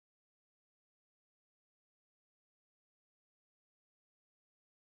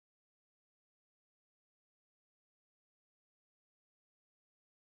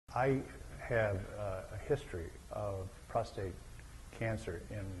I have a history of prostate cancer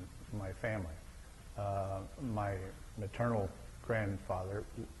in my family. My maternal grandfather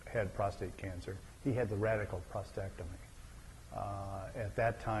had prostate cancer. He had the radical prostatectomy. At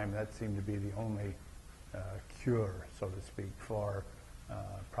that time, that seemed to be the only cure, so to speak, for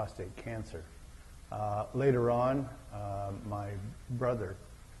prostate cancer. Later on, my brother,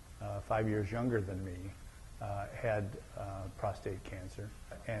 5 years younger than me, had prostate cancer,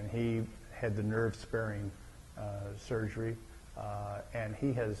 and he had the nerve-sparing surgery, and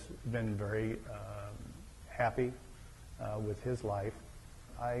he has been very happy with his life.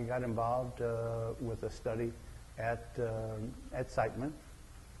 I got involved with a study at Siteman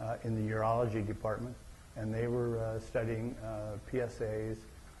in the urology department, and they were studying PSAs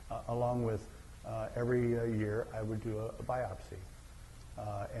along with every year I would do a biopsy.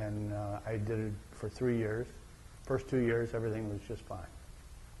 And I did it for 3 years. First 2 years, everything was just fine.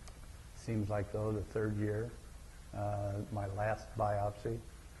 Seems like, though, the third year, my last biopsy,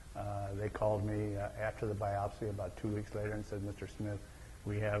 they called me after the biopsy about 2 weeks later and said, "Mr. Smith,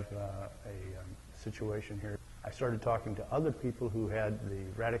 we have a situation here." I started talking to other people who had the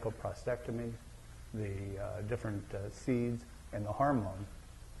radical prostatectomy, the different seeds, and the hormone.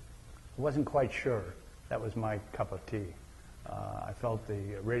 I wasn't quite sure that was my cup of tea. I felt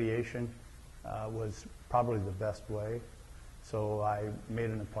the radiation was probably the best way, so I made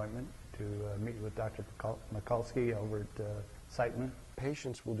an appointment to meet with Dr. Michalski over at Siteman.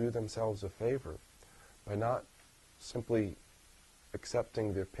 Patients will do themselves a favor by not simply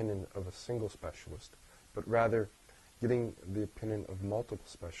accepting the opinion of a single specialist, but rather getting the opinion of multiple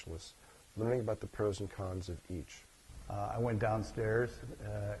specialists, learning about the pros and cons of each. I went downstairs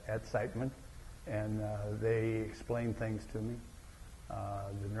at Siteman, and they explained things to me.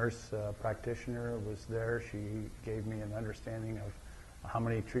 The nurse practitioner was there. She gave me an understanding of how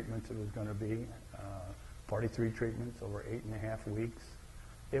many treatments it was going to be, 43 treatments over 8.5 weeks.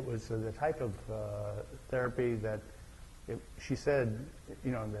 It was the type of therapy that she said,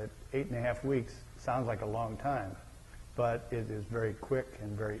 you know, that 8.5 weeks sounds like a long time, but it is very quick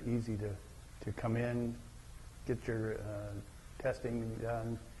and very easy to come in, get your testing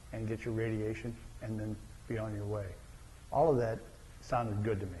done, and get your radiation, and then be on your way. All of that sounded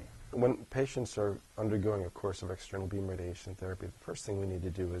good to me. When patients are undergoing a course of external beam radiation therapy, the first thing we need to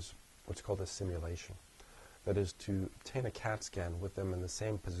do is what's called a simulation. That is to obtain a CAT scan with them in the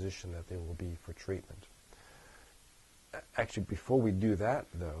same position that they will be for treatment. Actually, before we do that,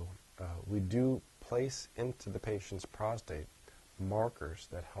 though, we do place into the patient's prostate markers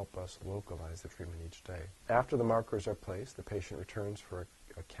that help us localize the treatment each day. After the markers are placed, the patient returns for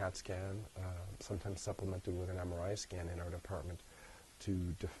a CAT scan, sometimes supplemented with an MRI scan in our department, to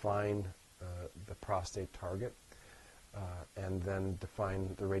define the prostate target and then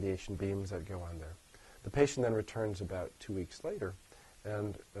define the radiation beams that go on there. The patient then returns about 2 weeks later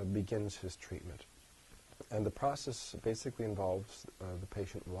and begins his treatment. And the process basically involves the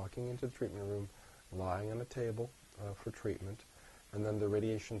patient walking into the treatment room, lying on a table for treatment, and then the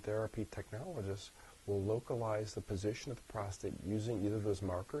radiation therapy technologist will localize the position of the prostate using either those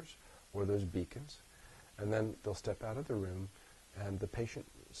markers or those beacons, and then they'll step out of the room, and the patient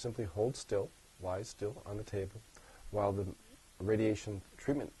simply holds still, lies still on the table, while the radiation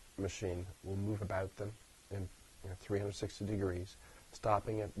treatment machine will move about them in 360 degrees,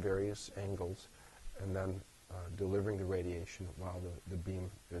 stopping at various angles, and then delivering the radiation while the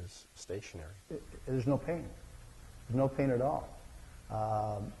beam is stationary. There's no pain. There's no pain at all.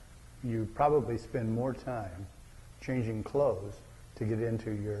 You probably spend more time changing clothes to get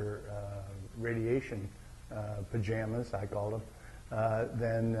into your radiation pajamas, I call them,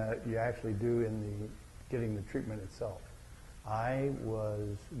 than you actually do in the getting the treatment itself. I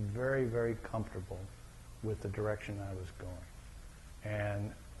was very, very comfortable with the direction I was going.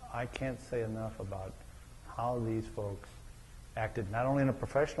 And I can't say enough about how these folks acted, not only in a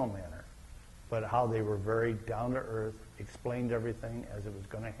professional manner, but how they were very down to earth, explained everything as it was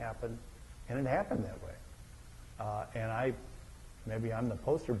going to happen, and it happened that way. And maybe I'm the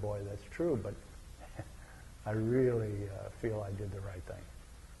poster boy, that's true, but I really feel I did the right thing.